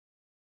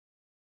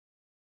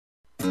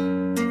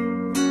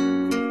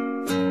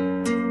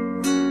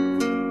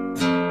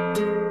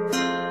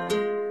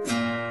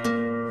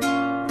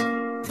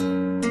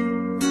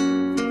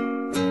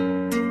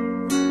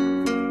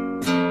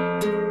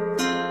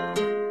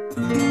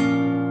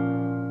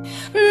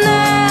Never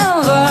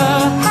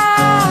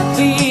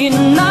happy,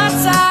 not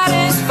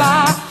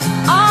satisfied,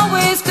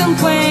 always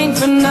complain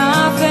for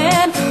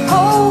nothing.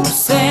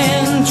 Hopes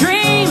and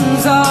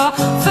dreams are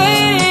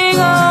fading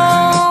away.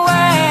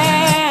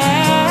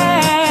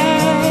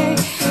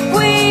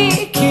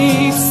 We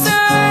keep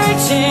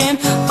searching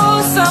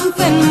for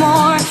something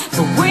more,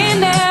 but we're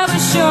never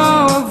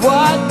sure of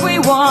what we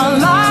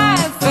want.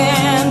 Life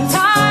and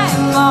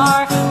time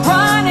are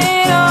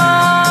running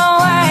away.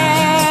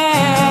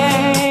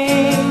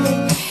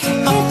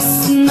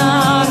 It's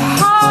not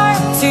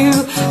hard to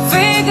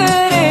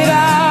figure it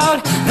out.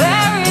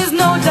 There is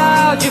no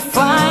doubt you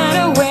find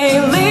a way.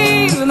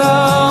 Leave the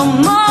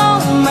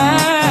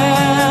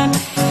moment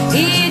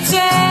each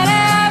and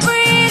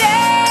every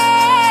day.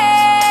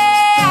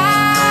 I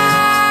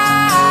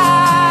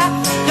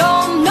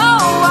don't know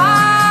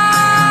why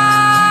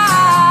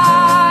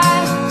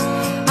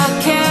I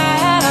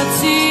cannot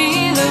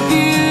see the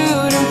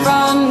beauty in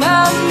front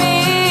of me.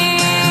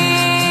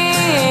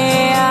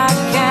 I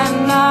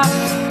cannot.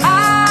 I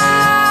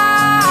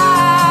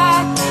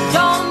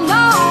don't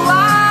know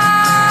why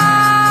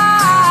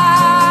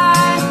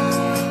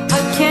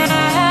I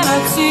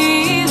cannot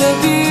see the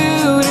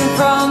beauty in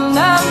front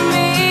of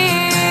me.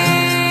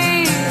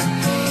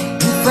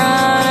 In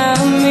front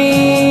of me.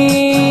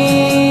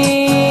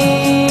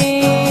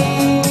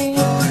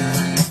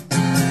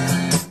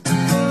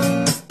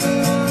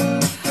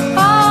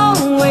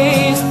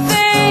 Always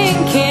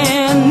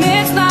thinking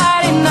it's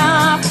not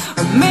enough,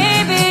 or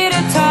maybe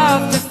too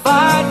tough to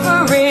fight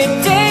for it.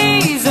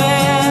 Days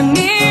and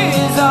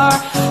years are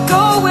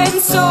going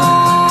so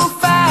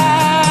fast.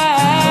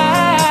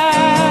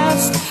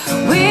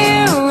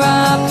 We're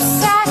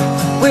upset,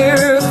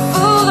 we're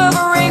full of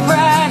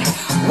regret.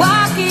 Why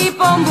keep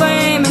on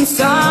blaming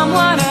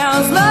someone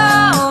else?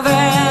 Love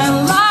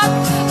and luck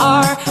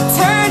are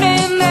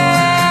turning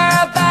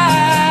their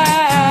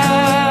backs.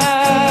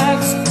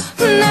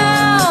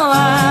 Now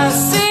I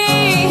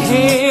see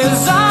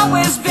he's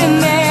always been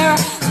there.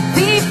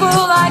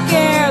 People I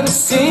care, the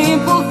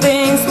simple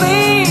things.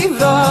 Leave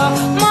the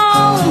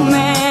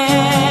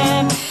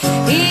moment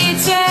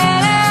each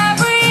and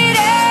every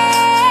day.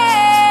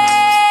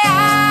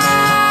 I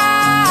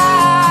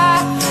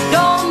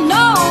don't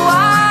know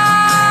why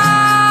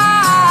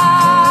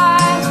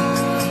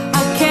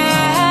I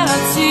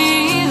cannot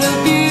see the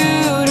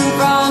beauty in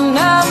front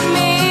of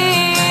me.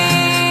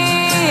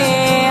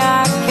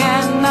 I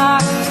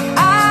cannot.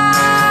 I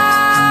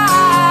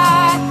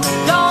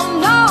don't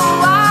know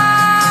why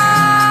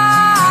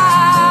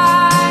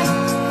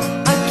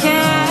I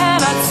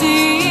cannot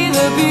see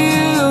the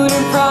beauty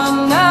in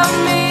front of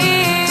me.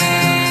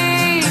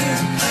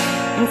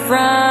 In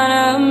front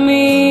of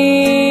me.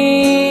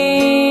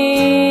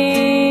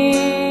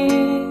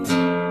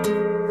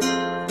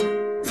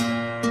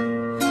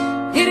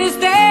 It is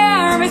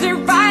there, is it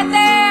right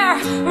there,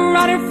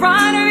 right in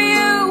front of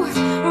you,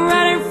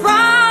 right in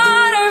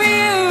front of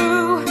you.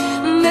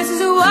 This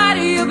is what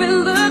you've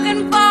been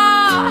looking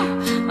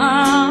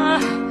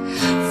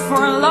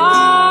for a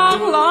long,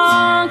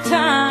 long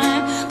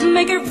time.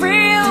 Make it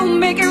real,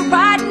 make it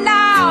right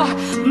now,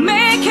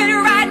 make it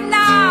right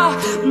now,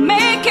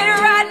 make it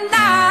right now.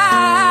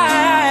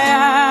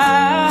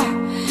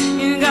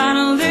 You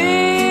gotta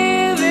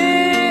live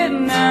it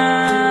now.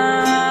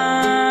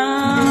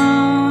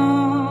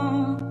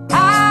 I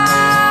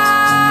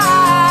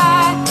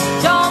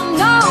don't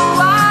know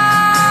why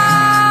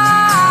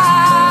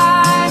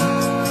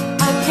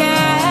I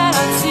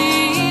cannot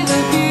see the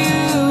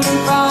beauty in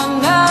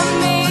front of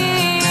me.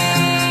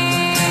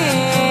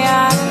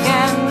 I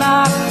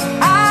cannot.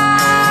 I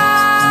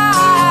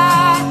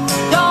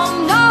don't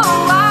know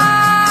why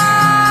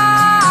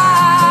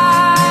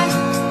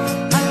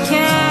I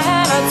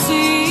cannot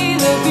see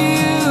the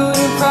beauty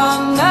in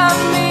front of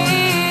me.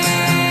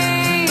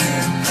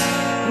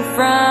 In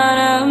front